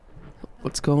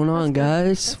What's going on,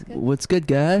 That's guys? good. What's good,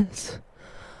 guys?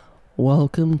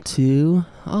 Welcome to...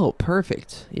 Oh,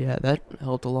 perfect. Yeah, that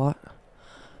helped a lot.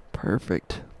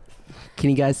 Perfect. Can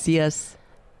you guys see us?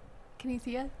 Can you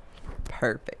see us?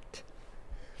 Perfect.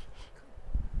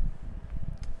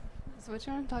 So what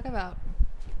you want to talk about?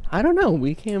 I don't know.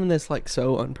 We came in this, like,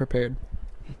 so unprepared.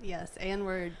 Yes, and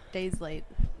we're days late.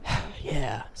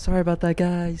 Yeah. Sorry about that,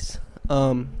 guys.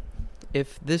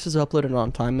 If this is uploaded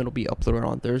on time, it'll be uploaded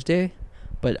on Thursday.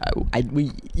 But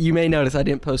you may notice I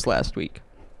didn't post last week.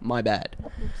 My bad.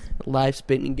 Oops. Life's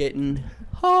been getting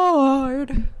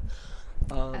hard.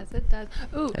 As it does.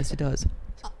 Ooh, As it does.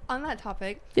 on that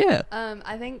topic, Yeah.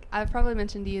 I think I've probably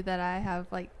mentioned to you that I have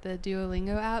like the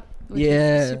Duolingo app, which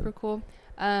Yeah. is super cool.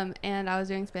 And I was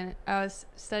doing Spanish. I was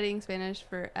studying Spanish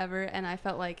forever, and I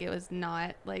felt like it was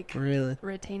not like Really?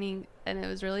 retaining, and it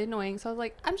was really annoying. So I was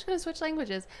like, I'm just gonna switch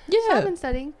languages. Yeah. So I've been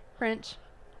studying French.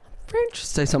 French.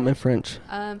 Say something in French.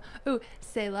 Ooh,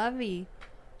 c'est la vie.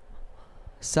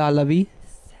 C'est la vie.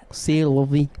 C'est la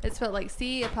vie. It's spelled like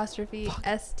C apostrophe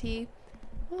ST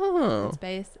Oh. and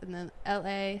space, and then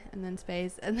LA, and then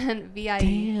space, and then VIE.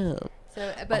 Damn.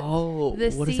 So, but Oh, the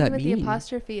what does C that with mean? the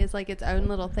apostrophe is like its own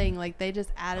little thing. Like they just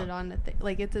added on to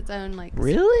like it's its own like.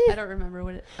 Really? I don't remember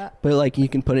what it. But like you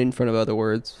can put it in front of other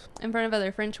words. In front of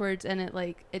other French words, and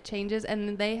it changes,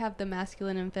 and they have the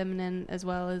masculine and feminine as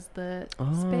well as the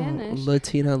Spanish.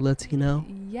 Latino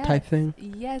Yes, type thing.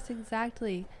 Yes,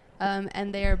 exactly.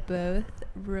 And they are both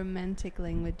romantic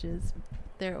languages.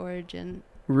 Their origin.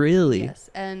 Really? Yes,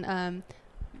 and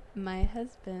my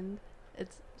husband.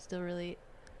 It's still really.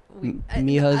 Mi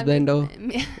husbando.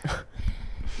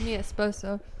 Mi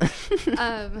esposo.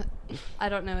 I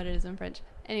don't know what it is in French.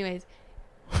 Anyways,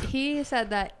 he said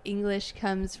that English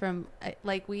comes from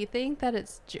like we think that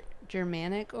it's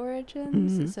Germanic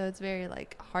origins, Mhm. so it's very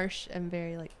like harsh and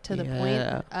very like to the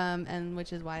Yeah. point, and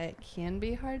which is why it can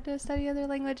be hard to study other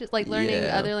languages, like learning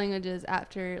Yeah. other languages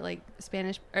after like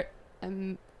Spanish or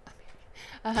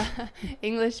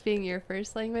English being your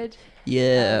first language.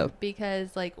 Yeah.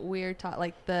 Because like we're taught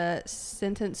like the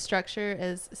sentence structure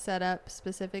is set up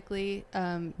specifically.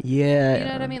 Yeah. You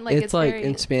know what I mean? Like, it's like very-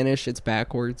 in Spanish, it's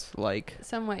backwards. Like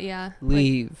Somewhat, yeah.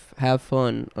 leave, have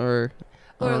fun, or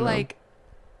I Or don't know. like,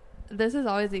 this is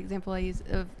always the example I use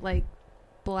of like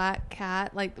black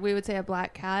cat. Like we would say a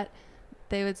black cat.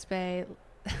 They would say,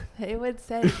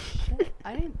 shit,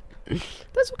 I didn't.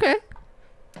 That's okay.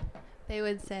 They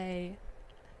would say,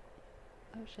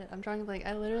 oh shit, I'm drawing a blank.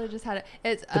 I literally just had it.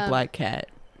 It's The black cat.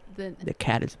 The The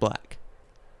cat is black.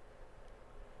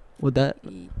 Would that?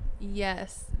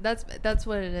 yes, that's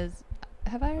what it is.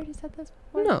 Have I already said this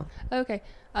before? No. Okay.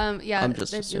 Yeah. I'm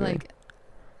just they'd be assuming.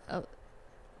 like,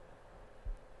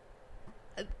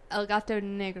 El gato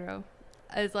negro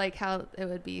is like how it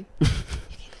would be.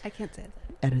 I can't say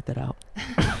that. Edit that out.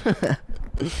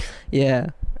 Yeah.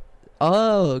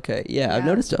 Oh, okay. Yeah, I've Yeah.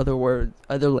 noticed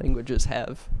other languages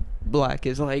have black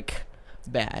is like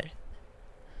bad.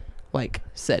 Like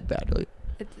said badly.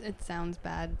 It sounds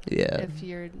bad Yeah. if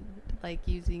you're like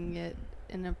using it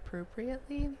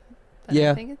inappropriately. But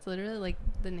Yeah. I think it's literally like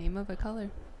the name of a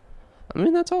color. I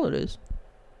mean, that's all it is.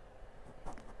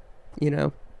 You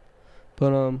know.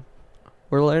 But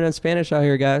we're learning Spanish out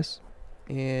here, guys.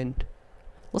 And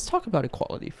let's talk about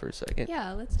equality for a second.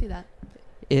 Yeah, let's do that.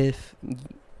 If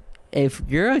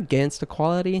you're against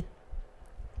equality,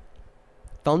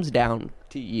 thumbs down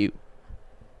to you.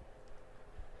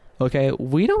 Okay,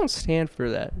 we don't stand for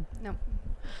that. No,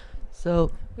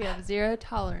 So, we have zero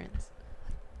tolerance.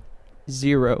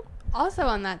 0. Also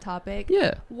on that topic,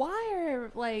 Yeah. why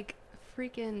are like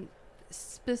freaking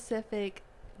specific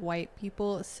white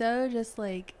people so just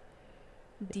like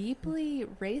deeply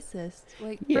racist?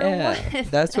 Like, for Yeah. what?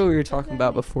 That's what we were Does talking that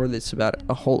about make before this, about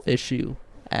a whole issue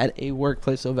at a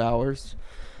workplace of ours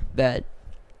that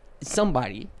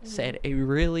somebody said a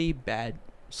really bad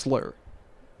slur.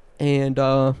 And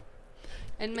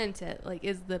and meant it like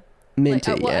is the meant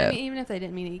like, it, well, yeah. I mean, even if they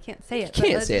didn't mean it, you can't say it. You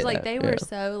can't but it's say just, like that, they were yeah.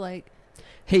 so like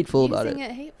Hateful about using it.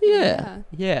 it hatefully.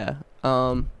 Yeah.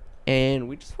 And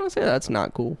we just want to say that's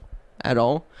not cool at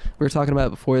all. We were talking about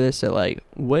before this that like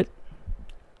what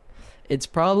it's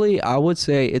probably, I would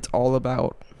say it's all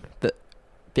about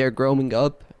their growing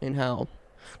up and how,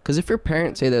 because if your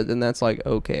parents say that, then that's like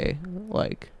okay.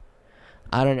 Like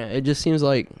I don't know, it just seems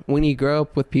like when you grow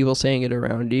up with people saying it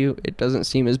around you, it doesn't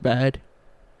seem as bad.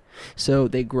 So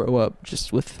they grow up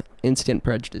just with instant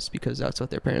prejudice because that's what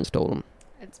their parents told them.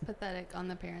 It's pathetic on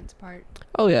the parents' part.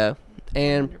 Oh yeah,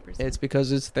 and 100%. it's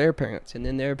because it's their parents and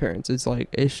then their parents. It's like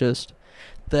it's just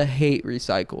the hate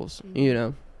recycles, you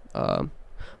know.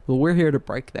 Well, we're here to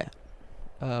break that,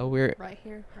 Right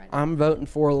here, right now. I'm voting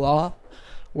for a law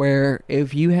where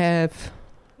if you have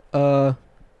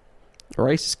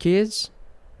racist kids,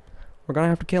 we're gonna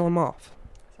have to kill them off.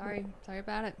 Sorry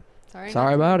about it.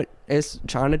 Sorry about it. It's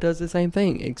China does the same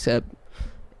thing, except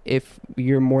if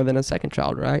you're more than a second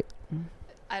child, right?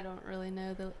 I don't really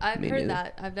know. I've Me heard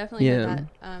neither. that. I've definitely heard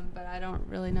that. But I don't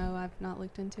really know. I've not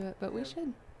looked into it. But we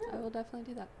should. I will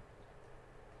definitely do that.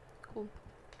 Cool.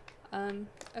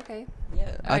 Okay.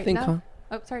 Yeah, All I right, think. now-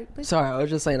 Oh, sorry. Please. Sorry, I was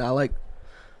just saying.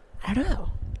 I don't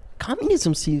know.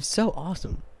 Communism seems so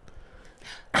awesome.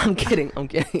 I'm kidding.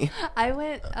 I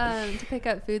went to pick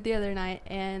up food the other night,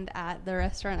 and at the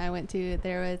restaurant I went to,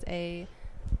 there was a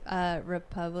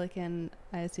Republican,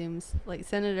 I assume, like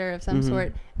senator of some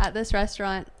sort at this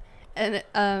restaurant, and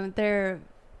their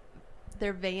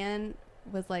van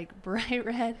was like bright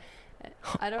red.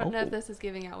 I don't know if this is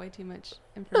giving out way too much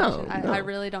information. No. I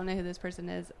really don't know who this person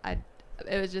is.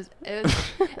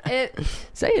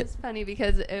 Say it. It's funny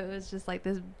because it was just like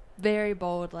this very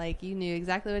bold, like you knew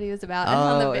exactly what he was about. And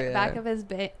on the back of his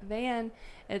van,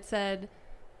 it said,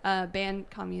 "Ban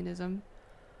communism."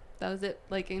 That was it.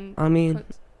 Like in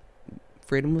quotes.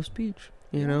 Freedom of speech,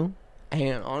 you know.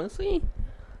 And honestly,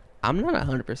 I'm not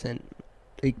 100%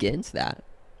 against that.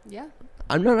 Yeah.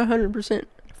 I'm not 100%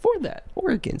 for that or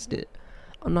against it.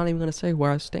 I'm not even gonna say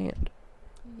where I stand.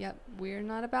 Yep. We're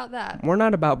not about that. We're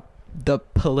not about the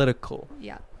political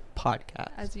Yeah.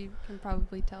 podcast. As you can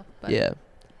probably tell. But Yeah,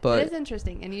 but it is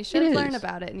interesting, and you should learn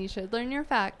about it, and you should learn your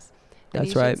facts. And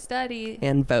that's you right. Should study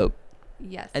And vote.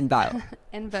 Yes. And vote.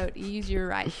 And vote. Use your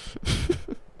rights.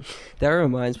 That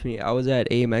reminds me, I was at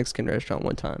a Mexican restaurant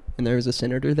one time, and there was a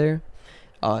senator there,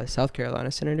 South Carolina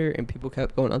senator, and people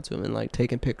kept going up to him and like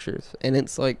taking pictures. And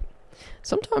it's like,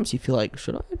 sometimes you feel like,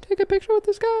 should I take a picture with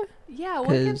this guy? Yeah. What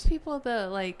gives people the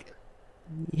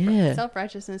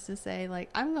self-righteousness to say like,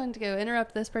 I'm going to go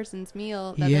interrupt this person's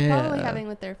meal that they're probably having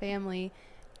with their family,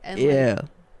 and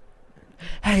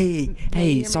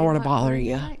hey, sorry to bother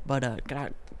you, right. but can I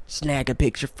snag a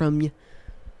picture from you?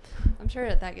 I'm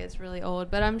sure that gets really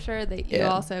old, but I'm sure that you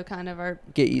also kind of are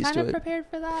prepared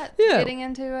for that, getting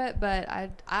into it. But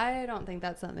I don't think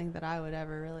that's something that I would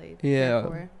ever really go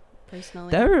for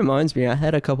personally. That reminds me, I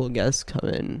had a couple of guests come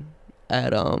in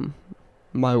at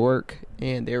my work,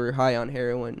 and they were high on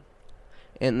heroin,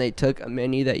 and they took a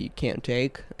menu that you can't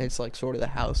take. It's like sort of the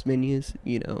house menus,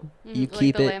 you know. You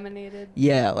keep the it laminated.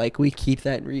 Yeah, like we keep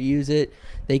that and reuse it.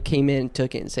 They came in,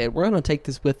 took it, and said, "We're gonna take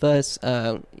this with us.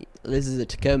 This is a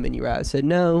to-go menu, right?" I said,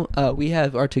 "No, we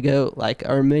have our to-go, like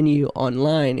our menu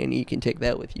online, and you can take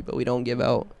that with you, but we don't give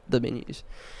out the menus."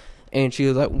 And she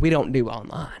was like, "We don't do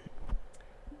online."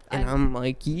 And I'm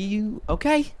like, "You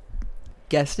okay?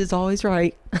 Guest is always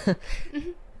right."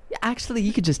 Actually,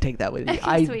 you could just take that with you.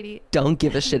 I Sweetie. don't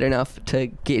give a shit enough to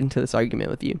get into this argument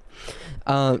with you.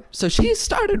 So she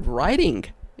started writing.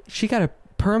 She got a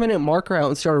permanent marker out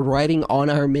and started writing on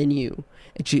our menu.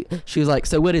 And she was like,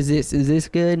 "So what is this? Is this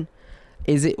good?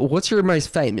 What's your most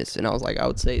famous?" And I was like, "I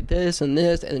would say this and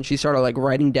this." And then she started like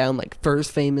writing down like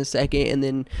first famous, second. And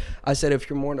then I said, "If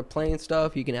you're more into plain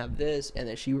stuff, you can have this." And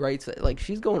then she writes it. Like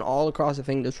she's going all across the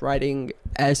thing, just writing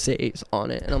essays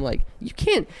on it. And I'm like, you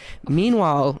can't.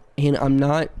 Meanwhile,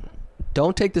 and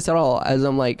don't take this at all as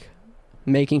I'm like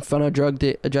making fun of drug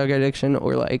addiction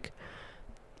or like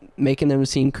making them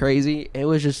seem crazy. It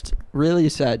was just really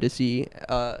sad to see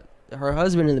her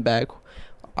husband in the back.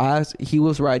 He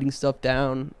was writing stuff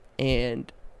down,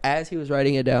 and as he was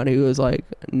writing it down, he was like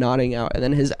nodding out, and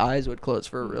then his eyes would close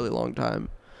for a really long time.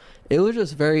 It was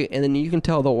just and then you can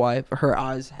tell the wife, her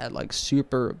eyes had like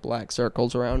super black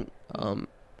circles around.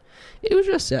 It was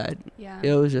just sad. Yeah.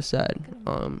 It was just sad.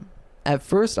 At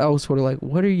first I was sort of like,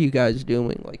 what are you guys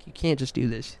doing? Like, you can't just do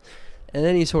this. And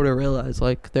then you sort of realize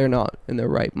like they're not in their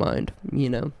right mind, you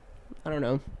know. I don't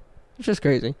know. It's just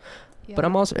crazy. Yeah. But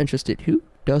I'm also interested, who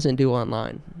doesn't do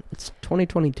online? It's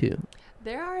 2022.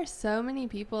 There are so many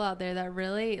people out there that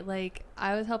really, like,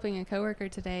 I was helping a coworker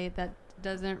today that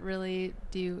doesn't really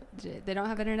they don't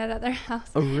have internet at their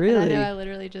house. Oh, really? And I know I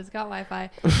literally just got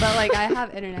Wi-Fi, but like I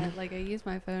have internet, like I use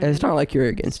my phone. It's not like you're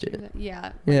against it.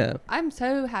 Yeah. Yeah. I'm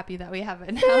so happy that we have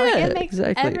it now. Yeah, like it makes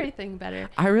everything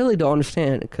better. I really don't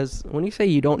understand, because when you say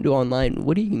you don't do online,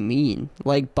 what do you mean?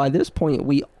 Like, by this point,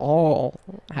 we all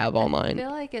have online. I feel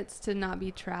like it's to not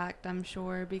be tracked, I'm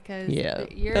sure, because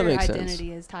your identity sense.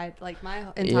 Is tied, like my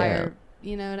entire,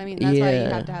 you know what I mean? That's why you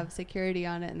have to have security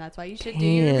on it, and that's why you should do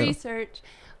your research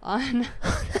on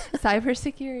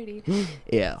cybersecurity.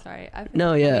 Yeah. Sorry, I've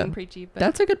been being preachy, but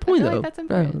that's a good point, though. Like that's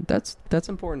important. That's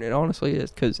important. It honestly is,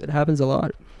 because it happens a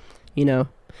lot. You know,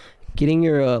 getting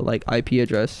your like IP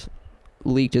address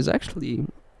leaked is actually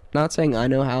not saying I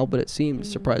know how, but it seems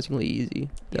Mhm. surprisingly easy.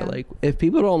 That Yeah. like if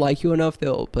people don't like you enough,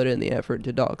 they'll put in the effort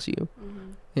to dox you.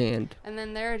 And And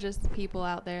then there are just people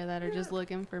out there that are just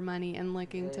looking for money and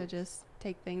looking to just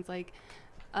take things like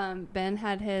Ben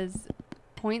had his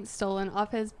points stolen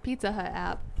off his Pizza Hut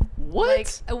app.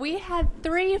 what? Like, we had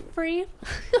 3 free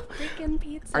freaking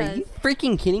pizzas. Are you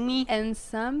freaking kidding me? And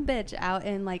some bitch out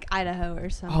in like Idaho or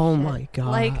something. Oh my God.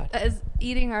 Like is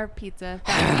eating our pizza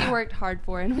that we worked hard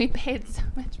for and we paid so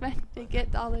much money to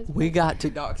get all this. We got to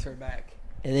dox her back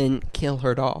and then kill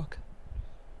her dog.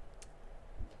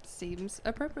 Seems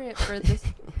appropriate for this.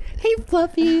 Hey,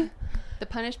 Fluffy. The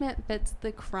punishment fits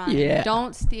the crime. Yeah.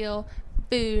 Don't steal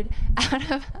food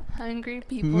out of hungry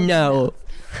people's No.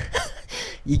 mouths.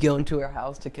 You go into her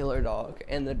house to kill her dog,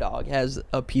 and the dog has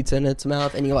a pizza in its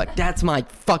mouth, and you're like, "That's my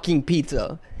fucking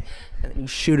pizza," and then you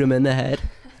shoot him in the head.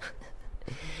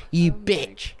 You Oh my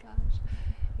bitch. gosh.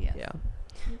 Yes. Yeah.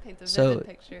 You paint a So- vivid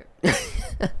picture.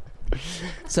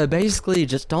 So basically,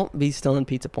 just don't be stealing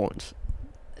pizza points.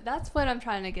 That's what I'm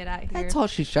trying to get at here. That's all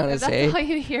she's trying to If that's say. all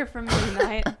you hear from me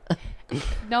tonight.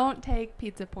 Don't take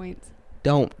pizza points.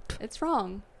 Don't. It's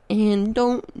wrong. And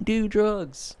don't do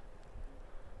drugs.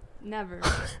 Never.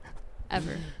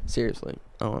 Ever. Seriously.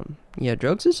 Yeah,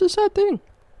 drugs is a sad thing.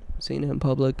 Seeing it in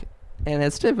public. And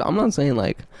it's different. I'm not saying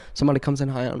like somebody comes in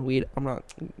high on weed. I'm not.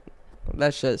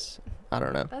 That's just, I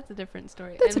don't know. That's a different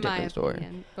story. That's in a my different story.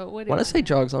 opinion. But what do When I I say know?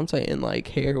 drugs, I'm saying like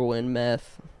heroin,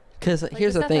 meth. Because Like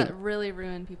here's the stuff thing. that really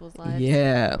ruin people's lives.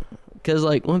 Yeah. Because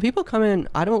like when people come in,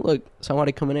 I don't look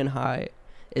somebody coming in high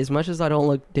as much as I don't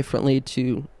look differently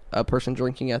to a person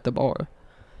drinking at the bar.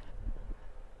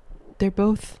 They're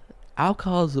both,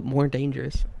 alcohol is more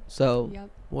dangerous. So Yep.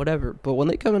 whatever. But when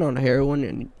they come in on heroin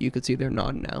and you could see they're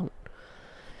nodding out,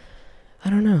 I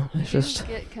don't know. It's You just,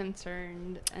 get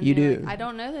concerned. And You you're do. Like, I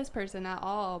don't know this person at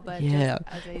all, but yeah.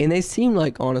 just as a, And they seem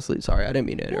like, honestly, sorry, I didn't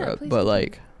mean to Yeah, interrupt, please but continue.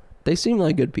 like, they seem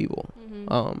like good people.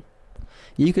 Mhm.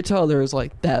 You could tell there was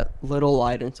like that little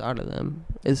light inside of them.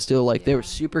 It's still like they were Yeah.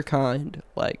 super kind,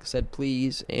 like said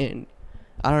please, and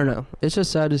I don't know. It's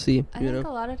just sad to see, I you think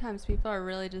know. a lot of times people are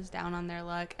really just down on their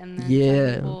luck, and then Yeah.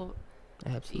 some people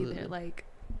Absolutely. either like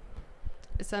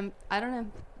I don't know,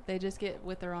 they just get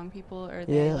with the wrong people, or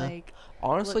they Yeah. like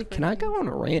Honestly, look for can I go things. on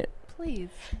a rant? please.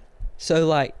 So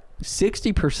like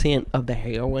 60% of the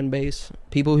heroin base,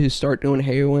 people who start doing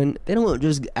heroin, they don't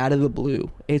just out of the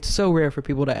blue. It's so rare for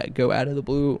people to go out of the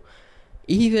blue.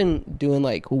 Even doing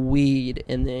like weed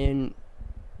and then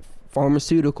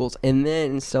pharmaceuticals and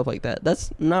then stuff like that.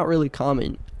 That's not really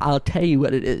common. I'll tell you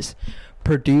what it is.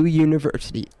 Purdue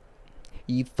University.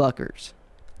 You fuckers.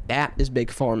 That is big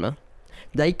pharma.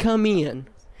 They come in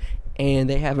and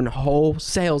they have a whole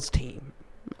sales team.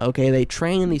 Okay, they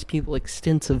train these people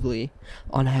extensively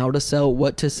on how to sell,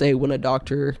 what to say when a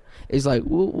doctor is like,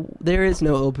 there is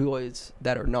no opioids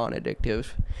that are non-addictive.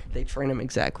 They train them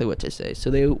exactly what to say.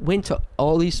 So they went to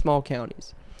all these small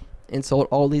counties and sold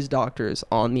all these doctors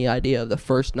on the idea of the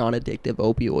first non-addictive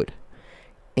opioid.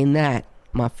 And that,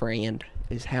 my friend,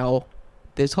 is how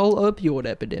this whole opioid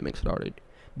epidemic started.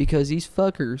 Because these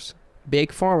fuckers,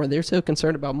 big pharma, they're so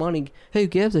concerned about money. Who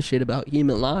gives a shit about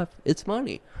human life? It's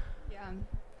money. Yeah,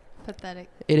 pathetic.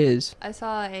 It is. I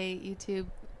saw a YouTube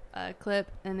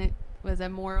clip, and it was a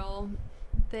moral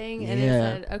thing, and Yeah.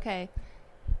 it said, okay,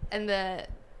 and the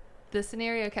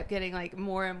scenario kept getting like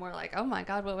more and more like, oh my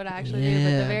god, what would I actually do? But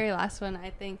Yeah. the very last one, I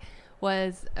think,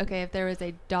 was, okay, if there was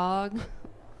a dog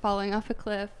falling off a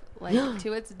cliff, like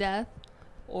to its death,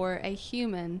 or a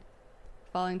human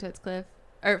falling to its cliff,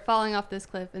 or falling off this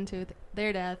cliff into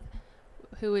their death,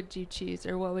 who would you choose,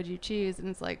 or what would you choose? And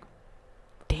it's like,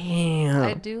 Damn.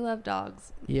 I do love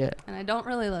dogs, Yeah. and I don't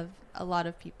really love a lot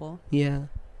of people. Yeah.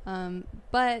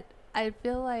 But I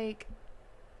feel like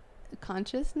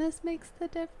consciousness makes the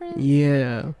difference.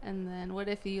 Yeah. And then what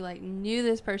if you like knew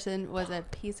this person was a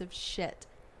piece of shit?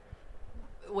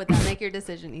 Would that make your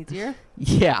decision easier?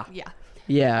 Yeah. Yeah.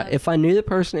 Yeah. If I knew the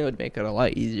person, it would make it a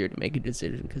lot easier to make a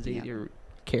decision because they Yeah. either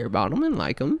care about them and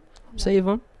like them, Yeah. save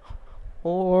them,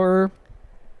 or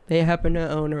they happen to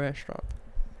own a restaurant.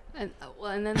 And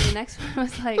and then the next one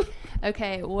was like,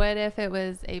 okay, what if it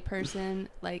was a person,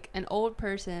 like an old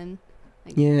person,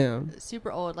 like Yeah.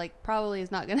 super old, like probably is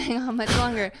not going to hang on much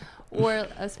longer, or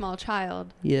a small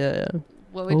child? Yeah.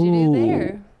 What would you do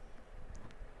there?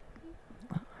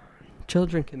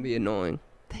 Children can be annoying.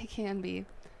 They can be,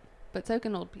 but so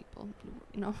can old people.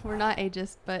 You know, we're not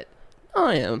ageist, but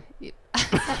I am.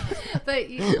 but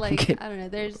you, like, Okay. I don't know.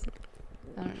 I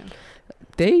don't know.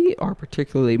 They are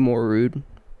particularly more rude.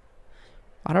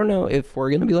 I don't know if we're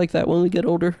going to be like that when we get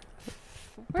older.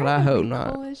 We're But I gonna hope be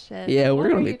not. Cool as shit. Yeah, we're What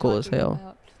gonna are be you cool as talking hell.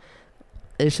 about?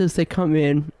 It's just they come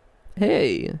in,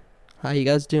 hey, how you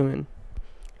guys doing?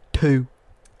 2.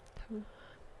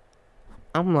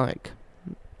 I'm like,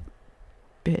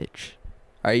 bitch,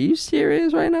 are you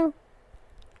serious right now?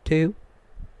 2.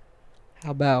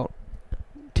 How about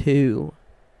 2?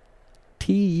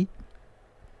 T.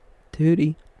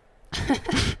 Tootie.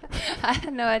 I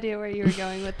had no idea where you were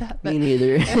going with that. But Me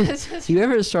neither. just, You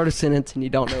ever start a sentence and you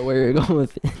don't know where you're going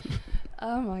with it?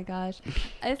 oh my gosh.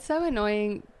 It's so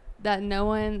annoying that no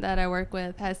one that I work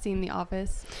with has seen The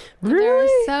Office. Really? There are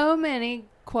so many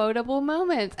quotable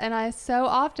moments, and I so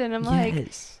often I'm like,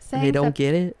 saying they don't stuff-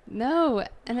 get it. no,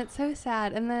 and it's so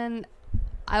sad. And then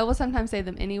I will sometimes say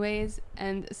them anyways,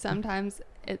 and sometimes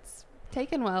it's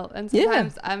taken well, and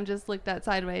sometimes I'm just looked at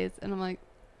sideways, and I'm like,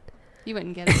 you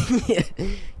wouldn't get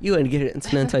it. You wouldn't get it.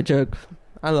 It's an inside joke.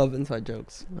 I love inside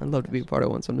jokes. I'd love to be a part of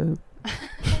one someday.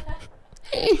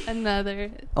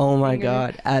 Another. Oh my Finger.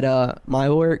 god. At my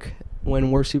work,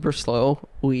 when we're super slow,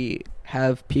 we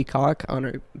have Peacock on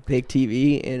our big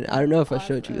TV, and I don't know if I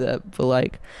showed you Awesome. that, but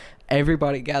like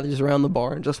everybody gathers around the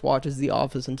bar and just watches The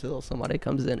Office until somebody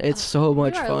comes in. It's so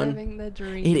much You are fun. living the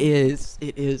dream. It is.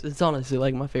 It is. It's honestly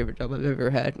like my favorite job I've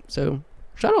ever had. So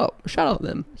shout out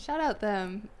them. Shout out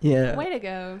them. Yeah. Way to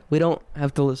go. We don't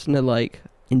have to listen to like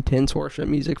intense worship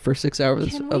music for 6 hours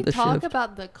Can of we the talk shift.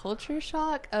 about the culture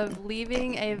shock of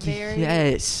leaving a very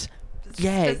Yes.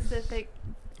 Yes. specific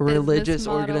Religious business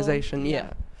model? organization.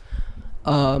 Yeah.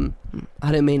 I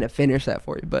didn't mean to finish that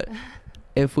for you, but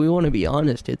if we want to be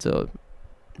honest, it's a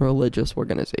religious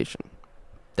organization.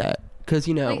 That, because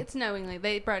Like, it's knowingly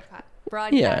they broadcast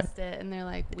it, and they're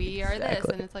like, we are this,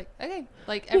 Exactly. and it's like, okay,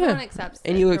 like everyone Yeah. accepts it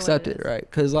and you for accept what it, right?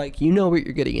 Because like you know what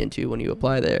you're getting into when you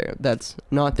apply there. That's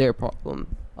not their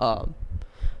problem.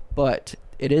 But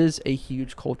it is a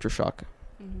huge culture shock.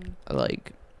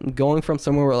 Like going from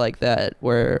somewhere like that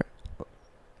where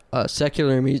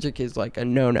secular music is like a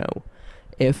no-no.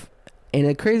 And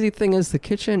the crazy thing is the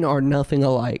kitchen are nothing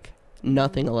alike.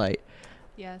 Nothing alike.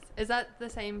 Yes. Is that the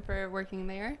same for working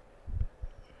there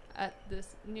at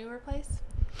this newer place?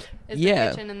 Is Yeah.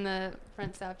 the kitchen and the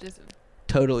front staff just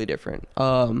Totally different.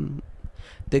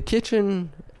 The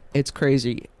kitchen, it's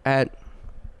crazy. At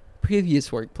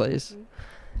previous workplace,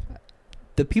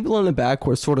 the people in the back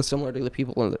were sort of similar to the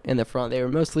people in the front. They were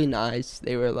mostly nice.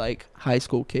 They were like high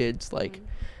school kids. Like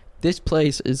this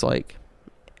place is like,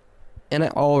 and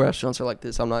all restaurants are like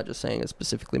this. I'm not just saying it's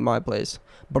specifically my place,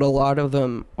 but a lot of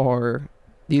them are.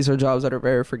 These are jobs that are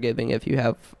very forgiving if you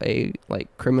have a like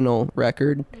criminal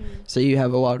record. So you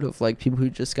have a lot of like people who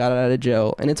just got out of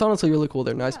jail, and it's honestly really cool.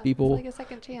 They're nice people. It's like a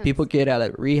second chance. People get out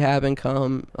of rehab and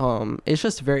come. It's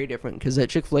just very different because at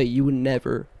Chick-fil-A you would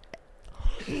never.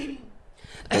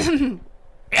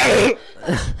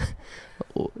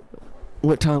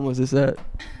 What time was this at?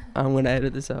 I'm gonna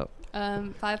edit this out.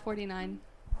 5:49.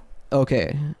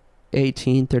 Okay,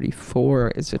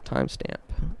 18:34 is a timestamp.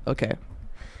 Okay.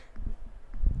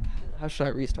 How should I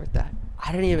restart that?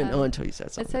 I didn't even know until you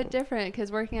said something. It's so different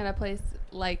because working at a place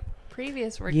like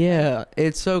previous work. Yeah,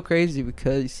 it's so crazy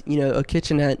because, you know, a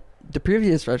kitchen at the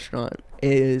previous restaurant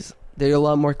is, they're a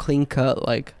lot more clean cut.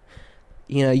 Like,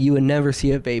 you know, you would never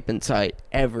see a vape in sight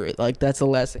ever. Like, that's the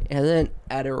last thing. And then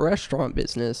at a restaurant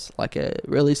business, like a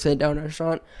really sit down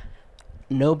restaurant,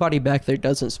 nobody back there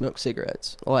doesn't smoke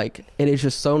cigarettes. Like, it is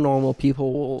just so normal.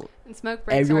 People will. And smoke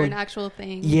breaks are an actual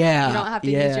thing. Yeah. You don't have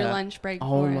to use your lunch break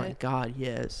Oh for my it. God,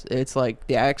 yes. It's like,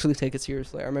 they actually take it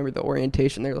seriously. I remember the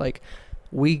orientation. They're like,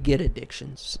 we get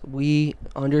addictions. We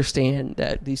understand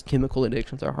that these chemical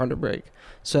addictions are hard to break.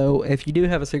 So if you do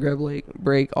have a cigarette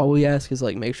break, all we ask is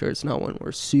like, make sure it's not when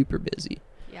we're super busy.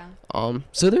 Yeah.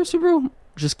 So they're super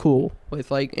just cool with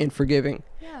like, and forgiving.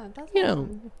 Yeah, that's You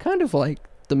awesome. know, kind of like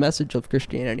the message of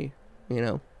Christianity, you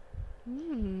know.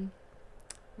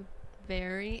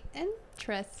 Very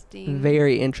interesting.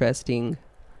 Very interesting.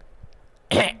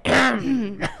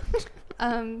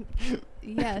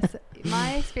 Yes,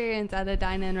 my experience at a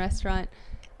dine-in restaurant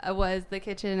was the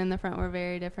kitchen and the front were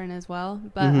very different as well.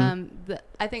 But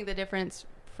I think the difference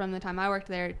from the time I worked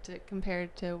there to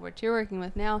compared to what you're working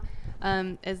with now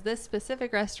is this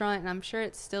specific restaurant, and I'm sure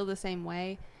it's still the same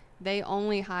way. They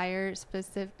only hire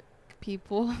specific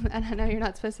people, and I know you're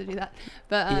not supposed to do that,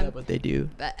 but Yeah, but they do.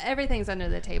 but everything's under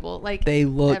the table. Like They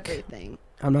look. everything.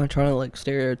 I'm not trying to like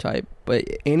stereotype, but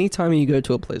anytime you go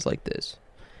to a place like this,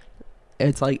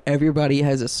 it's like everybody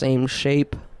has the same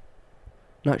shape.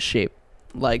 Not shape.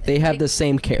 Like they have the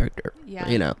same character. Yeah.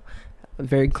 You know,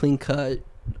 very clean cut,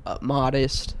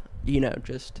 modest. You know,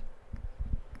 just.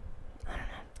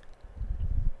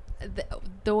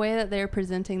 the way that they're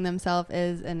presenting themselves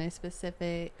is in a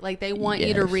specific, like they want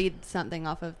you to read something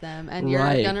off of them, and you're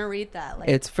gonna read that. Like,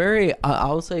 it's very,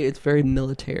 I would say it's very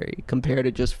military compared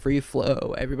to just free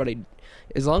flow. Everybody,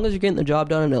 as long as you're getting the job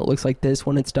done and it looks like this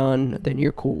when it's done, then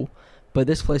you're cool. But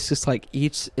this place is like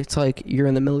it's like you're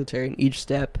in the military, and each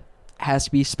step has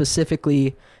to be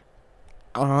specifically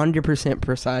 100%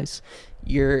 precise.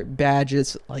 Your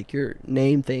badges, like your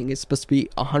name thing, is supposed to be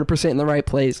 100% in the right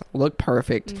place, look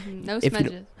perfect. No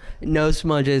smudges. No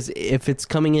smudges. If it's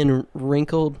coming in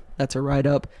wrinkled, that's a write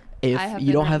up. If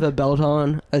you don't have a belt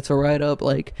on, that's a write up.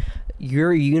 Like,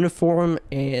 your uniform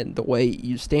and the way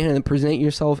you stand and present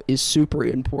yourself is super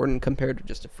important compared to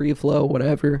just a free flow,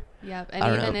 whatever. Yep.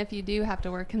 And even if you do have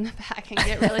to work in the back and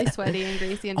get really sweaty and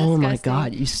greasy and disgusting, oh my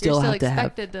God, you still have to have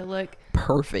expected to look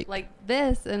perfect, like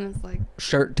this. And it's like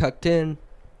shirt tucked in,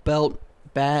 belt,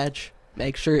 badge,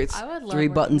 make sure it's 3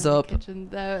 buttons up. Kitchen,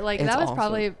 though. Like, that was awesome.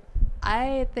 Probably,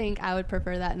 I think I would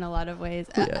prefer that in a lot of ways.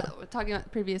 Talking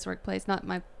about previous workplace, not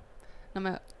my talking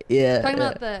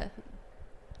about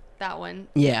that one.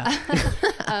 Yeah.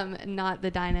 Not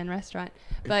the dine-in restaurant.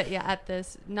 But yeah, at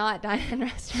this not dine-in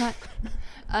restaurant,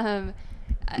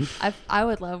 I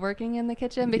would love working in the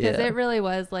kitchen because it really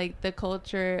was like the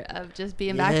culture of just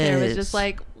being back there was just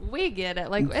like, we get it.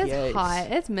 Like, it's hot,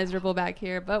 it's miserable back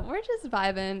here, but we're just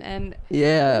vibing and we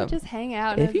just hang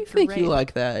out. If you think you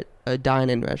like that, a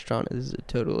dine-in restaurant is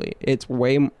it's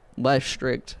way less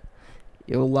strict.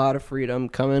 You have a lot of freedom.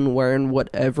 Come in wearing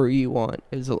whatever you want.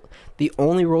 The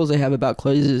only rules they have about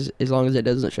clothes is as long as it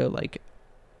doesn't show like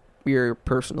your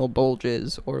personal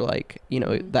bulges or like, you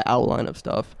know, the outline of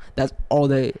stuff. That's all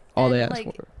they ask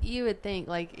like, for. You would think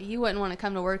like you wouldn't want to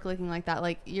come to work looking like that.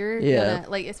 Like, you're gonna,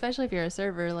 like, especially if you're a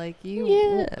server, like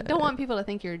you don't want people to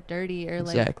think you're dirty or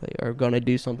like or gonna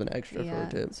do something extra for a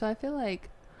tip. So I feel like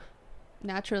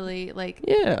naturally, like,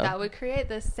 that would create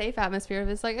this safe atmosphere. If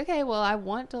it's like, okay, well, I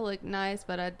want to look nice,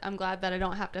 but I'm glad that I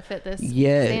don't have to fit this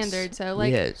standard. So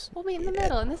like, we'll meet in the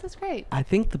middle, and this is great. I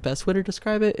think the best way to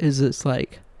describe it is it's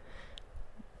like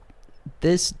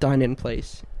this dine-in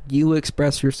place. You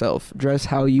express yourself, dress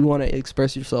how you want to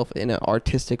express yourself in an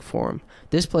artistic form.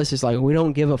 This place is like, we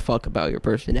don't give a fuck about your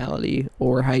personality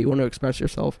or how you want to express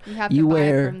yourself. You have to buy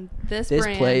it from this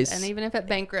brand, place, and even if it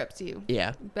bankrupts you,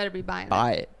 you better be buying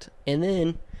it. And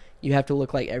then you have to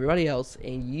look like everybody else,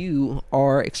 and you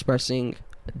are expressing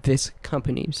this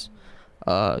company's,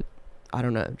 I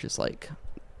don't know, just like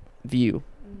view.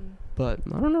 But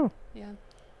I don't know. Yeah,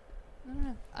 I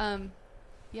don't know.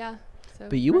 Yeah. So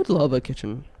but you would love a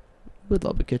kitchen. You would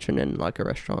love a kitchen in like a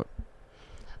restaurant.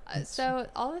 So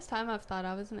all this time I've thought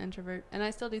I was an introvert, and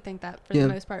I still do think that for the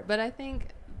most part. But I think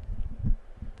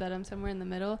that I'm somewhere in the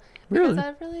middle because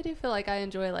I really do feel like I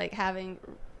enjoy like having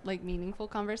like meaningful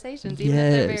conversations, even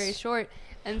if they're very short.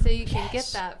 And so you can get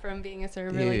that from being a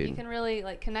server. Dude. Like, you can really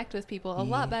like connect with people a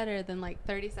lot better than like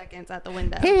 30 seconds at the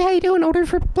window. Hey, how you doing? Order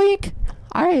for Blink.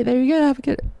 All right, there you go. Have a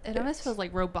good. It almost feels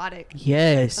like robotic.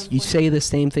 Yes, you say the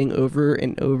same thing over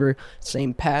and over,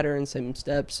 same pattern, same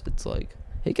steps. It's like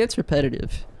it gets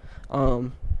repetitive.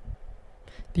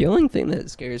 The only thing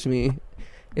that scares me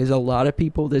is a lot of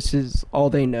people, this is all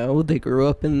they know. They grew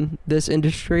up in this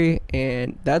industry,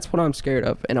 and that's what I'm scared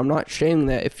of. And I'm not shaming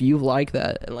that. If you like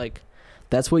that and like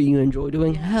that's what you enjoy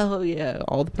doing, hell yeah,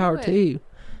 all the power to you.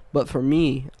 But for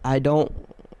me, I don't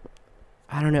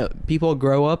know. People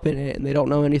grow up in it and they don't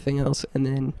know anything else, and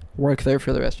then work there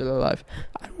for the rest of their life.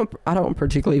 I don't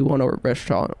particularly want to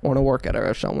work at a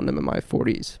restaurant when I'm in my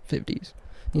 40s, 50s.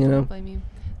 You know. I don't blame you.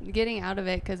 Getting out of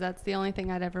it, because that's the only thing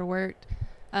I'd ever worked.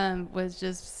 Was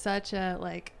just such a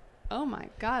like, oh my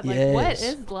God, like what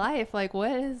is life? Like,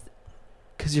 what is?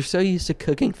 Because you're so used to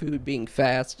cooking food being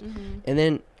fast, and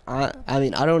then I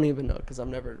mean I don't even know because I've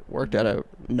never worked at a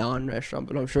non-restaurant,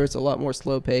 but I'm sure it's a lot more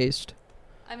slow paced.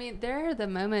 I mean, there are the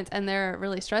moments, and there are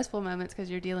really stressful moments because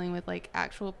you're dealing with like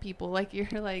actual people, like you're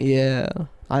like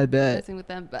I bet messing with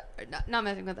them, but not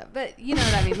messing with them, but you know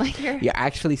what I mean, like you're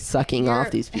actually sucking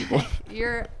off these people.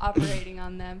 You're operating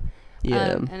on them.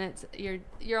 And it's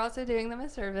you're also doing them a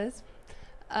service,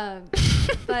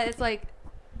 but it's like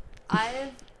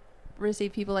I've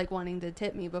received people like wanting to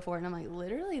tip me before, and I'm like,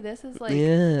 literally, this is like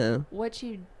what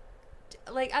you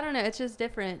like. I don't know, it's just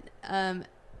different. And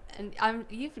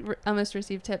you've almost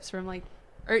received tips from like,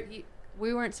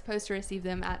 we weren't supposed to receive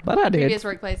them at previous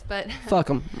workplace, but fuck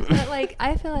them. But like,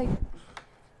 I feel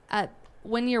like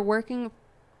when you're working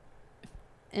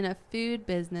in a food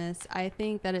business, I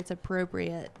think that it's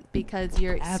appropriate because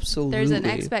there's an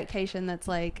expectation that's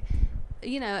like,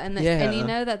 and Yeah. and you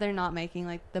know that they're not making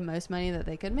like the most money that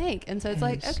they could make, and so it's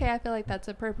like, Yes. okay, I feel like that's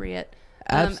appropriate.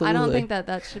 Absolutely. I don't think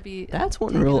that should be. That's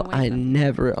one taken rule away I from.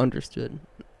 never understood.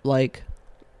 Like,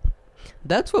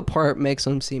 that's what part makes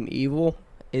them seem evil,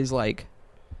 is like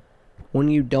when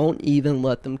you don't even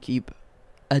let them keep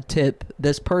a tip.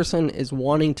 This person is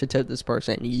wanting to tip this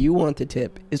person. You want to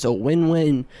tip. It's a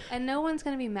win-win. And no one's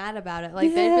gonna be mad about it.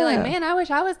 Like they'd be like, Yeah. "Man, I wish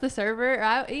I was the server."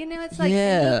 Or it's like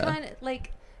Yeah. you kind of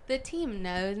like the team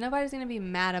knows. Nobody's gonna be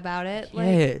mad about it. Like,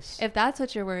 Yes. if that's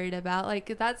what you're worried about, like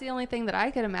 'cause that's the only thing that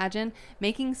I could imagine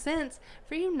making sense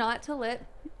for you not to let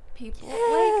people.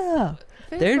 Yeah.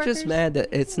 Food They're workers just mad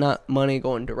that make it's sense. not money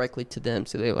going directly to them.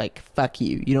 So they're like, fuck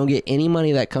you. You don't get any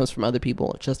money that comes from other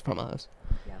people. It's just from us.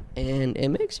 Yeah. And it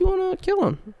makes you want to kill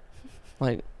them.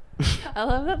 Like, I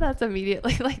love that. That's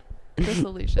immediately like the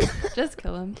solution. Just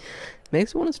kill him.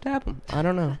 makes you want to stab them. I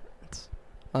don't know.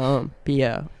 But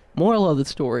yeah. Moral of the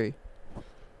story.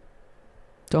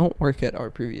 Don't work at our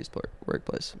previous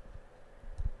workplace.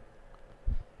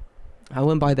 I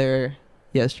went by there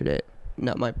yesterday.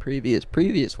 Not my previous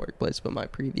workplace, but my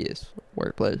previous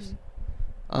workplace.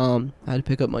 Mm-hmm. I had to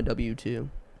pick up my W-2,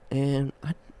 and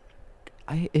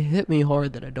it hit me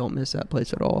hard that I don't miss that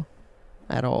place at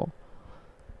all.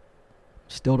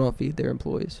 Still don't feed their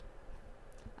employees.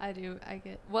 I do.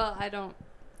 Well, I don't.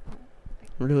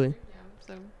 Really? Yeah.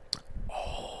 So.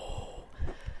 Oh.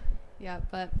 Yeah,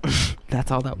 but. That's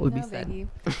all that would No be said.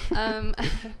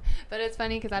 biggie. But it's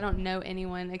funny because I don't know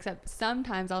anyone except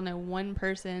sometimes I'll know one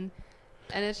person,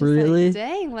 and it's just Really? like,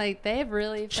 dang, like they've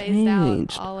really phased out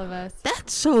Changed. all of us.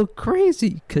 That's so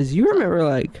crazy, because you remember,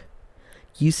 like,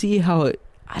 you see how it,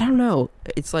 I don't know,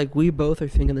 it's like we both are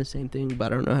thinking the same thing,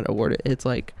 but I don't know how to word it. It's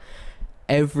like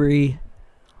every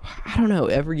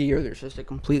year there's just a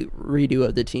complete redo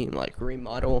of the team, like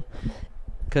remodel.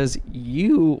 Because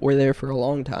you were there for a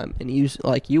long time, and you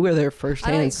were there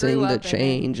firsthand seeing grew the up in it.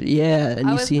 change. Yeah, and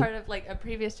I you was see, part of like a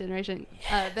previous generation.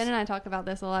 Ben and I talk about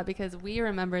this a lot because we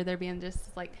remember there being just this,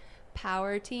 like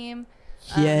power team.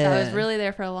 That was really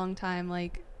there for a long time.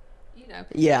 Like,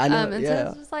 Yeah, I know. And so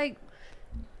it's just like,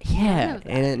 Yeah,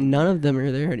 and none of them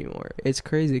are there anymore. It's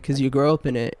crazy because you grow up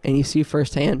in it and you see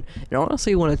firsthand. And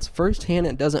honestly, when it's firsthand,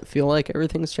 it doesn't feel like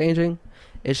everything's changing.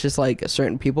 It's just like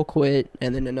certain people quit,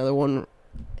 and then another one,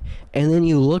 and then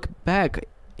you look back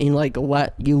and like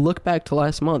you look back to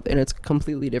last month, and it's a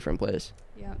completely different place.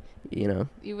 yeah.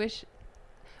 You wish.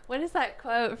 What is that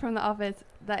quote from The Office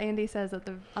that Andy says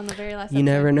on the very last? You episode?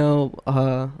 never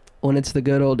know when it's the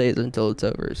good old days until it's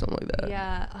over, or something like that.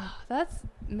 Yeah,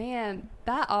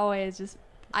 that always just,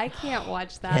 I can't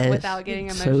watch that Yes, without getting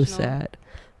it's emotional. so sad,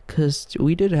 because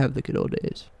we did have the good old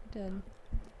days. Did.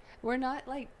 We're not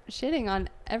like shitting on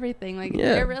everything. Like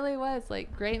Yeah. there really was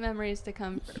like great memories to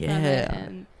come from it, Yeah.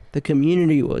 and The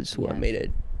community was what Yes. made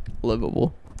it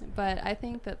livable. but I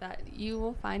think that you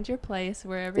will find your place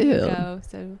wherever Yeah. you go.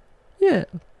 So Yeah,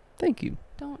 thank you.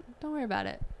 don't worry about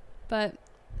it. But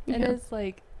it Yeah. is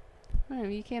like, I don't know,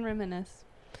 you can reminisce.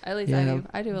 At least Yeah.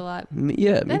 I do a lot. Yeah, me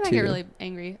Then too. I get really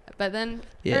angry, but then I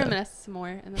Yeah. reminisce some more,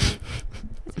 and then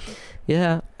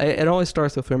Yeah, it always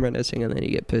starts with reminiscing, and then you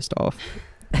get pissed off.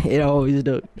 It always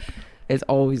does. It's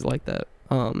always like that.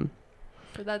 so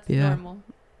that's Yeah. normal.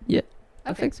 Yeah, Okay.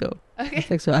 I think so. I Okay.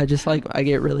 think so. I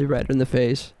get really red in the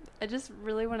face. I just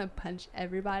really want to punch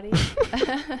everybody.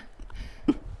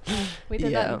 We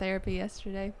did that Yeah. in therapy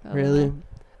yesterday. Really?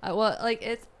 Well, like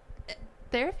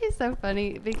therapy is so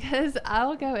funny because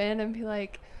I'll go in and be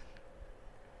like,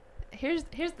 here's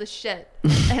the shit,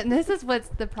 and this is what's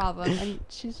the problem, and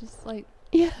she's just like,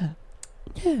 Yeah.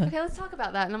 Yeah. okay, let's talk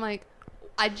about that, and I'm like,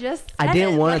 I I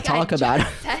didn't want want to talk about it.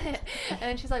 Said it. And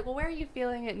then she's like, well, where are you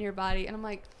feeling it in your body? And I'm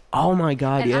like, Oh my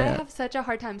god, and I yeah. have such a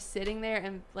hard time sitting there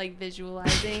and like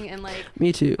visualizing and like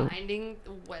Me too. finding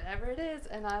whatever it is,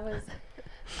 and I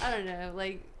don't know,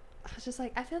 like I was just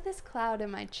like, I feel this cloud in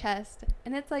my chest,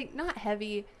 and it's like not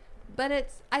heavy, but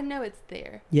I know it's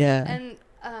there. Yeah. And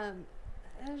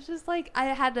it was just like I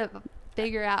had to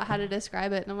figure out how to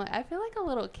describe it, and I'm like, I feel like a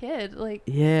little kid, like,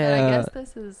 Yeah. but I guess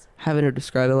this is Having to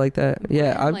describe it like that.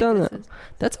 Yeah, I've like, done this that. is-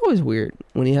 That's always weird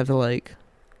when you have to like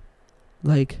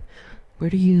where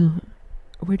do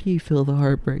you feel the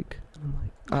heartbreak? I'm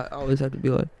like, I always have to be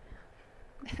like,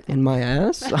 in my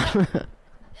ass.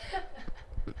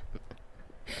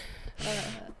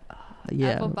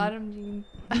 Yeah. apple bottom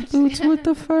jeans. Boots with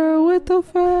the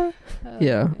fur.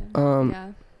 Yeah.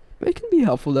 Yeah. It can be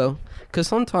helpful though, because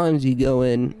sometimes you go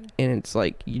in and it's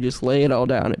like you just lay it all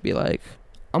down and be like,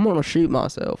 I'm gonna shoot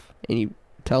myself, and you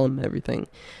tell them everything.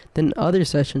 Then other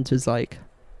sessions is like,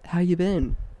 how you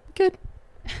been? Good.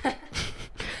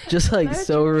 Just like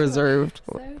so true. reserved.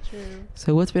 So true.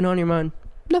 So what's been on your mind?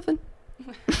 Nothing.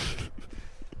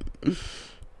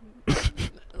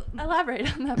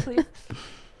 Elaborate on that, please.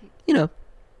 You know.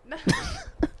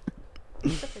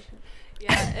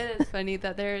 Yeah, it is funny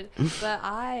that but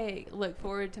I look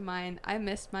forward to mine. I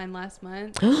missed mine last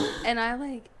month,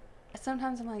 and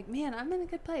sometimes I'm like, man, I'm in a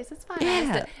good place. It's fine. I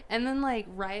missed it. And then like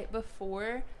right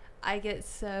before, I get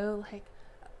so like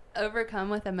overcome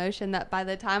with emotion that by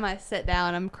the time I sit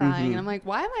down, I'm crying, and I'm like,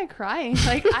 why am I crying?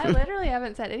 Like I literally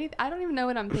haven't said anything. I don't even know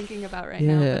what I'm thinking about right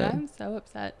now, but I'm so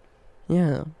upset.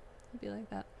 Yeah. I'd be like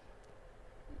that.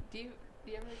 Do you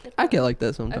ever get that? I get like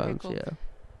that sometimes. Okay, cool. Yeah.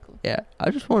 Cool. Yeah.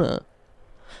 I just wanna.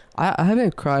 I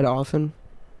haven't cried often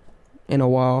in a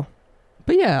while,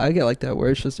 but yeah, I get like that where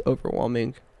it's just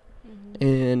overwhelming,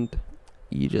 and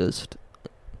you just,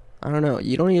 I don't know,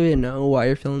 you don't even know why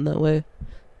you're feeling that way,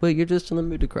 but you're just in the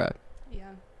mood to cry.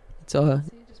 Yeah. It's So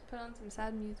you just put on some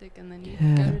sad music and then you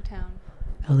go to town.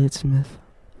 Elliott Smith.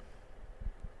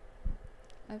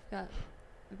 I've got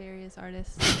various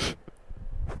artists.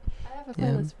 I have a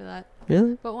playlist for that.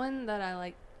 Really? But one that I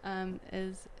like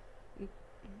is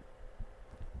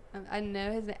I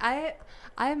know his name.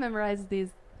 I memorized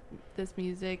this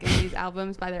music and these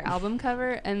albums by their album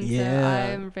cover, and so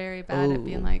I'm very bad at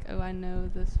being like, oh, I know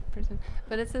this person.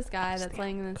 But it's this guy that's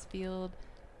laying in this field.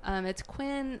 It's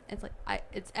Quinn. It's like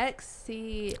it's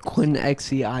XC. Quinn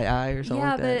XCII or something.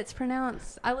 Yeah, like that. but it's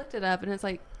pronounced. I looked it up, and it's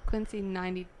like Quincy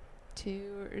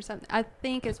 92 or something. I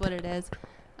think is what it is.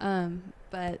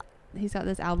 But he's got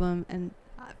this album, and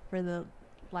for the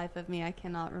life of me, I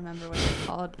cannot remember what it's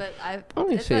called. But let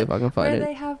me see if I can find it. Where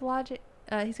they have Logic.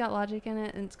 He's got Logic in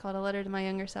it, and it's called "A Letter to My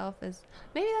Younger Self." Maybe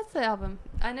that's the album.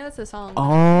 I know it's a song.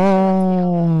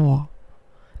 Oh,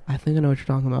 I think I know what you're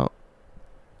talking about.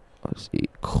 Let's see,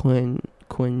 Quincy.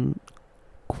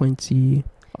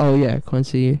 Oh yeah,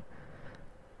 Quincy.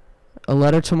 "A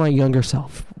Letter to My Younger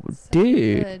Self." So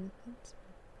Dude. good. It's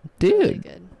really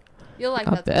good. You'll like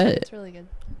that song. It's really good.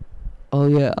 Oh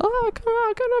yeah. Oh,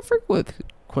 I kind of freak with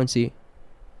Quincy.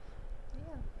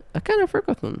 Yeah. I kind of freak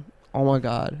with him. Oh my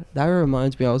god, that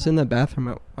reminds me. I was in the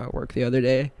bathroom at work the other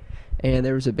day, and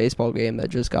there was a baseball game that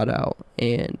just got out,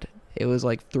 and it was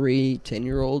like 3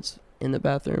 10-year-olds in the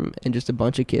bathroom and just a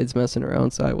bunch of kids messing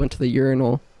around. So I went to the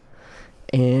urinal,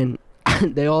 and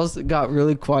they all got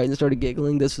really quiet and started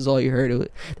giggling. This was all you heard.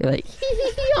 They're like,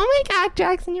 "Oh my god,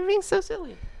 Jackson, you're being so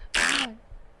silly."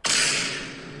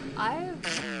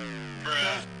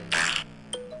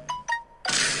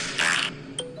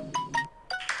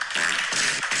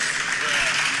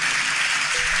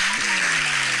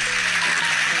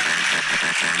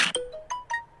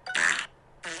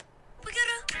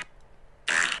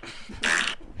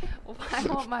 I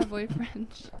want my boyfriend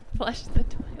flush the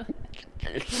toilet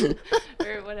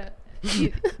or whatever.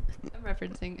 I'm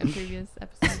referencing a previous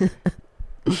episode.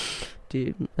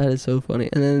 Dude, that is so funny.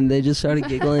 And then they just started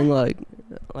giggling like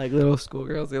little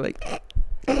schoolgirls. They're like, "Oh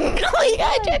my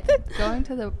god, Jackson!" Going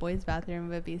to the boys' bathroom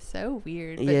would be so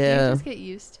weird. But Yeah. do you just get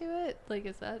used to it? Like,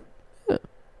 is that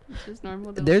just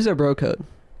normal? There's a bro code.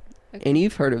 Okay. And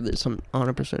you've heard of this, I'm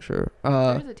 100% sure.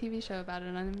 There's a TV show about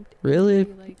it on Really?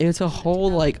 MTV, like, It's a whole,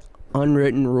 like,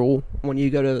 unwritten rule when you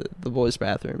go to the boys'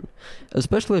 bathroom.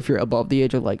 Especially if you're above the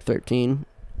age of, like, 13.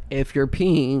 If you're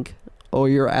peeing or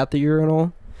you're at the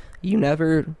urinal, you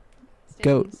never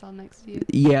go... stall next to you.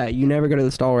 Yeah, you never go to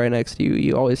the stall right next to you.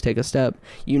 You always take a step.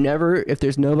 You never... If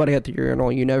there's nobody at the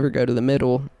urinal, you never go to the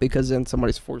middle because then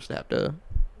somebody's forced to have to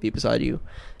be beside you.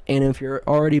 And if you're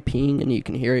already peeing and you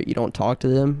can hear it, you don't talk to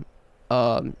them.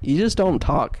 You just don't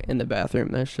talk in the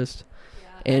bathroom. That's just...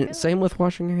 Yeah, and same with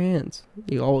washing your hands.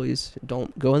 You always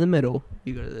don't go in the middle.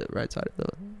 You go to the right side of the...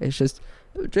 It's just...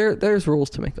 There's rules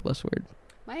to make it less weird.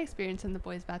 My experience in the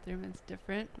boys' bathroom is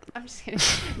different. I'm just kidding.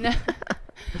 No.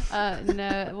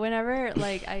 No. Whenever,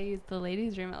 like, I use the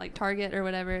ladies' room at, like, Target or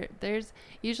whatever, there's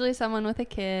usually someone with a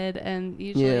kid, and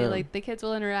usually, like, the kids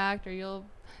will interact, or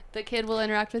the kid will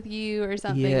interact with you or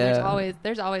something. Yeah.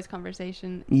 There's always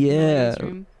conversation Yeah. in the ladies'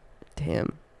 room.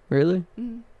 Damn. Really?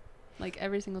 Mm-hmm. Like,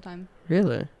 every single time.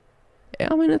 Really? Yeah,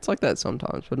 I mean, it's like that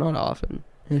sometimes, but not often.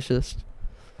 It's just...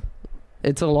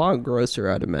 It's a lot grosser,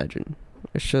 I'd imagine.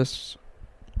 It's just...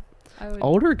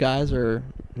 Older guys are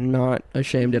not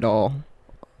ashamed at all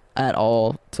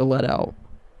to let out.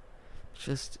 It's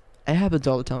just... It happens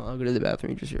all the time. I'll go to the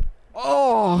bathroom and you just hear...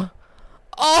 Oh!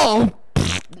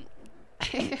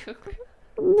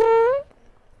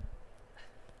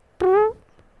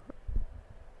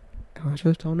 I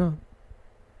just don't know.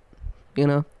 You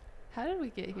know? How did we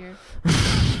get here?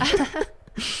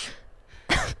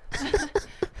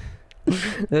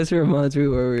 This reminds me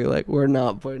where we're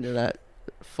not putting that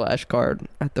flashcard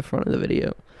at the front of the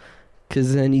video,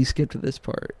 because then you skip to this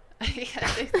part.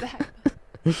 Yes,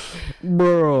 exactly.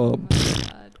 Bro. Oh my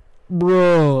God.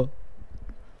 Bro.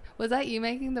 Was that you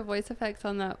making the voice effects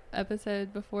on that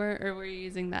episode before, or were you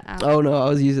using that app? Oh no, I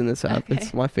was using this app. Okay.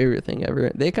 It's my favorite thing ever.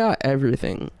 They got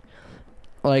everything.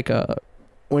 Like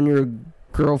when your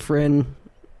girlfriend,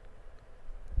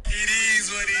 It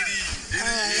is what it is. Oh,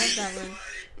 I love that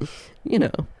one. you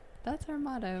know. That's our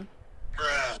motto.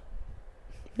 Bruh.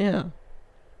 Yeah.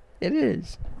 It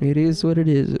is. It is what it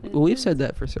is. It We've is. said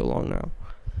that for so long now.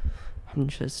 I'm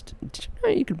just, did you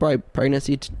know you could buy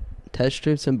pregnancy test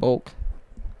strips in bulk,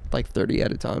 like 30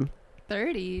 at a time.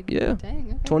 30? Yeah. Dang,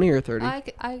 okay. 20 or 30.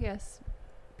 I guess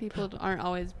people aren't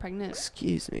always pregnant.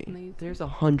 Excuse me. And they- There's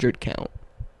 100 count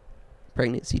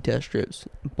pregnancy test strips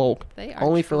bulk, They are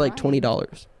only for like trying.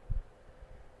 $20.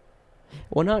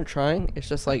 Well, not trying. It's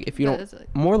just like if you That don't, is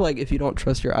like- more like if you don't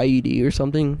trust your IUD or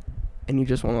something, and you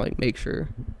just want to like make sure.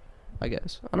 I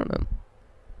guess I don't know,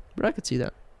 but I could see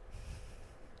that.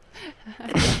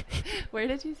 Where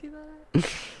did you see that?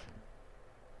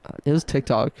 It was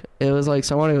TikTok. It was like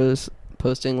someone who was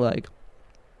posting like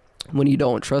when you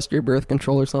don't trust your birth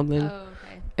control or something, Oh,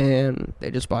 okay. and they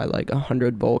just buy like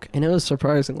 100 bulk, and it was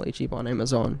surprisingly cheap on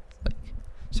Amazon. Like,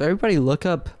 so everybody look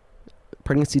up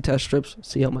pregnancy test strips,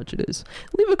 see how much it is.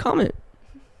 Leave a comment.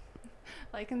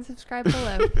 Like and subscribe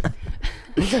below.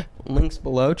 Links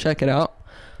below. Check it out.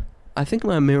 I think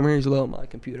my memory is low on my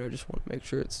computer. I just want to make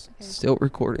sure it's Okay. still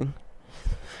recording.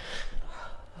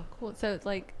 Cool. So it's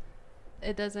like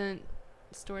it doesn't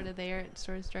store to there; it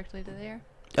stores directly to there.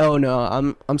 Oh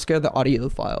no, I'm scared the audio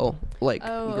file like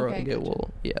Oh, growing okay, it gotcha. will.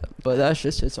 Yeah, but that's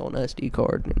just its own SD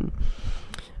card, and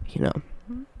you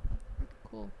know,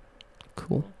 Cool.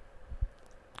 cool.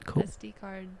 SD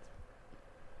cards.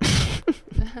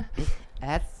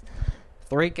 That's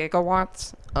 3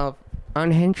 gigawatts of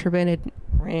uninterrupted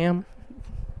RAM.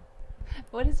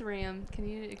 What is RAM? Can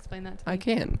you explain that to me? I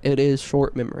can. It is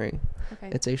short memory. Okay.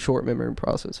 It's a short memory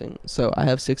processing. So I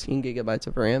have 16 gigabytes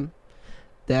of RAM.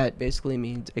 That basically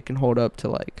means it can hold up to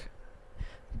like,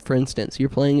 for instance, you're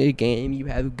playing a game, you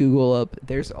have Google up.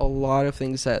 There's a lot of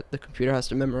things that the computer has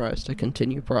to memorize to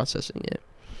continue processing it.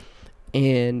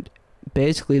 And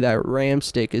basically that RAM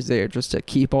stick is there just to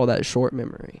keep all that short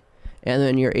memory. And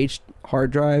then your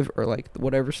hard drive or like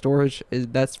whatever storage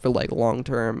that's for like long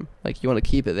term. Like you want to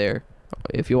keep it there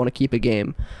if you want to keep a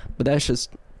game. But that's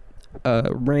just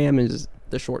RAM is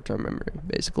the short term memory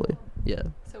basically. Yeah.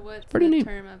 So what's Pretty the neat.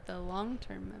 term of the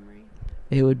long-term memory?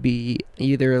 It would be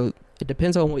either, it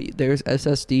depends on what there's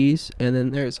SSDs and then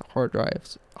there's hard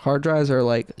drives. Hard drives are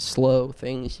like slow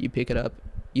things. You pick it up,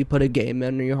 you put a game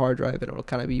in your hard drive and it'll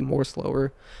kind of be more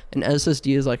slower. And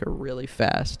SSD is like a really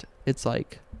fast, it's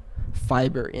like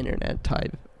fiber internet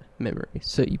type memory.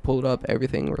 So you pull it up,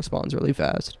 everything responds really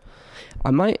fast.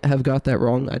 I might have got that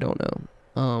wrong. I don't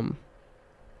know.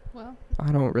 Well,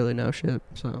 I don't really know shit.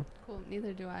 So cool.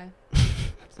 Neither do I.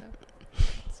 So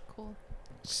it's cool.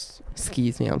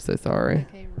 excuse me. I'm so sorry.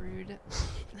 Okay, rude.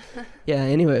 Yeah.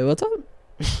 Anyway, what's up?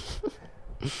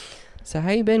 So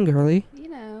how you been, girly? You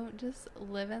know, just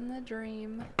living the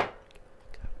dream. I'm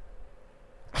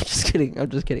just kidding. I'm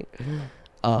just kidding.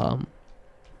 How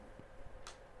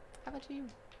about you?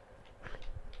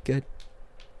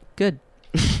 Good.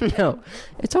 No,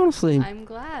 it's honestly, I'm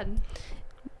glad.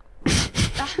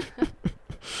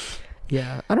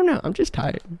 yeah. I don't know. I'm just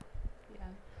tired. Yeah.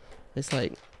 It's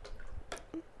like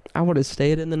I would have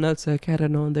stayed in the nutsack had I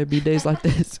known there'd be days like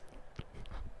this.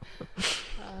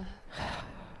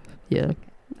 Yeah, okay.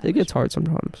 it gets hard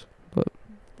sometimes. That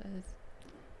is,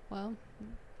 well,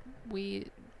 we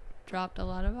dropped a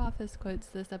lot of office quotes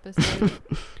this episode.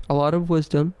 A lot of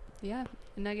wisdom, Yeah,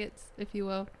 nuggets, if you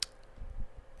will.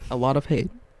 a lot of hate,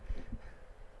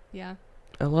 Yeah.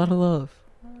 a lot of love.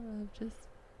 Just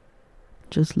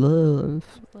Just love.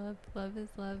 love. Love is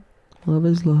love. Love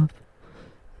is love.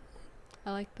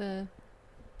 I like the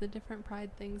different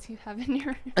pride things you have in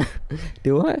your.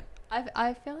 Do I?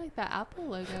 I feel like the Apple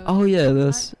logo. Oh yeah,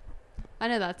 that's. I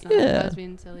know that's not. Yeah. I was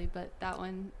being silly, but that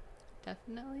one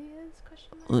definitely is question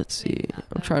mark. Let's Maybe see. not, I'm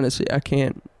though. trying to see. I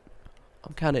can't.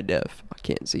 I'm kind of deaf. I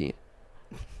can't see.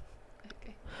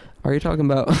 Okay. Are you talking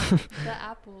about? The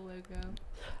Apple logo.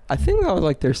 I think that was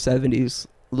like their 70s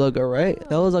logo, right?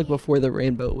 That was like before the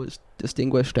rainbow was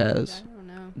distinguished as I don't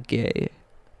know. gay.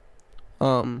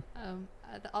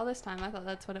 All this time I thought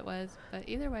that's what it was, but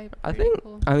either way, I pretty think.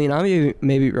 cool. I mean, I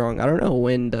may be wrong. I don't know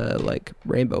when the like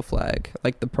rainbow flag,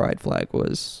 like the pride flag,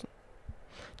 was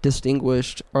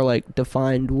distinguished or like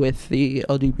defined with the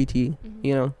LGBT. Mhm.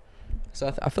 You know,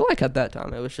 so I feel like at that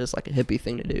time it was just like a hippie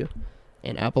thing to do.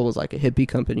 And Apple was like a hippie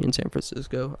company in San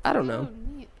Francisco. I don't know.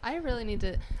 Oh, neat. I really need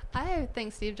to. I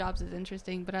think Steve Jobs is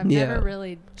interesting, but I've Yeah. never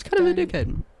really. He's kind of a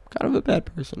dickhead. Kind of a bad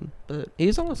person. But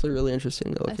he's honestly really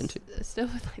interesting to look into. Still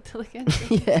would like to look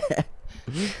into. Yeah.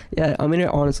 Yeah, I mean, it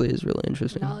honestly is really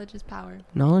interesting. Knowledge is power.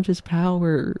 Knowledge is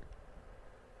power.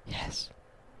 Yes.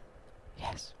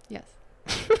 Yes. Yes.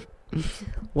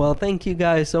 Well, thank you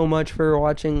guys so much for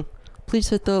watching. Please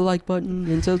hit the like button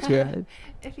and subscribe.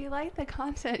 If you like the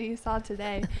content you saw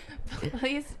today,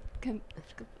 please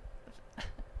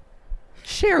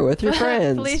Share with your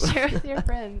friends. please share with your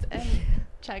friends and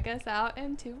check us out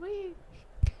in 2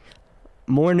 weeks.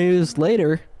 More news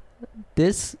later.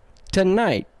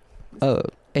 Tonight, a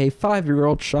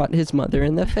 5-year-old shot his mother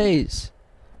in the face.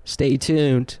 Stay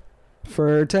tuned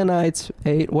for tonight's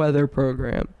 8 weather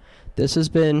program. This has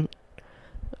been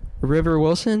River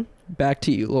Wilson. Back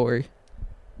to you, Lori.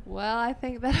 Well, I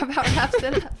think that about wraps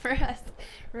it up for us,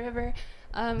 River.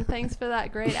 Thanks for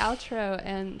that great outro.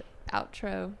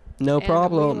 No And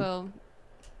problem. We will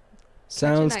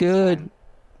Sounds catch you good.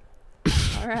 next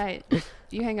time. All right.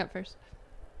 You hang up first.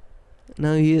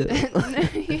 No, you. No,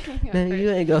 you hang up No, first. you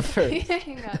ain't go You first.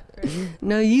 hang up first.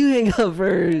 No, you ain't go No,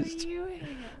 first. you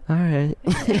hang up. All right.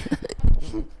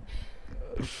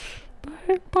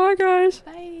 Bye, guys.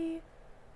 Bye.